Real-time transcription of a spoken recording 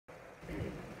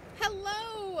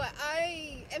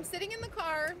I am sitting in the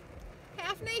car,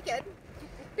 half naked,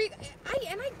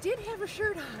 and I did have a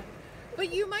shirt on,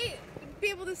 but you might be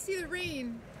able to see the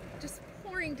rain just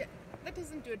pouring down. That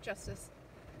doesn't do it justice.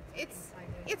 It's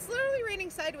literally raining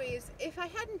sideways. If I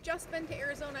hadn't just been to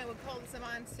Arizona, I would call this a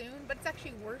monsoon, but it's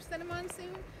actually worse than a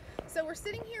monsoon. So we're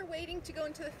sitting here waiting to go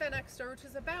into the FedEx store, which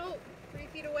is about 3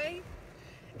 feet away,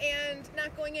 and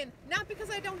not going in. Not because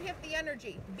I don't have the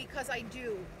energy, because I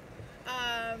do.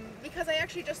 Because I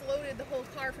actually just loaded the whole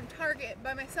car from Target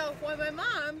by myself while my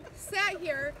mom sat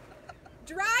here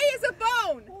dry as a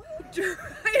bone.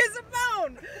 Dry as a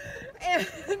bone.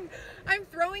 And I'm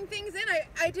throwing things in.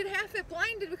 I did half it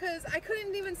blinded because I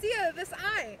couldn't even see out of this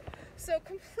eye. So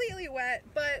completely wet.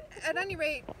 But at any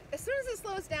rate, as soon as it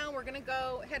slows down, we're going to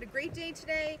go. Had a great day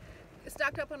today.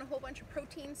 Stocked up on a whole bunch of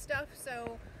protein stuff.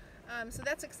 So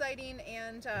that's exciting.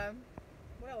 And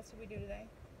what else did we do today?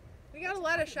 We got a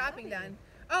lot of shopping done.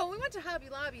 Oh, we went to Hobby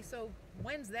Lobby, so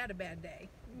when's that a bad day?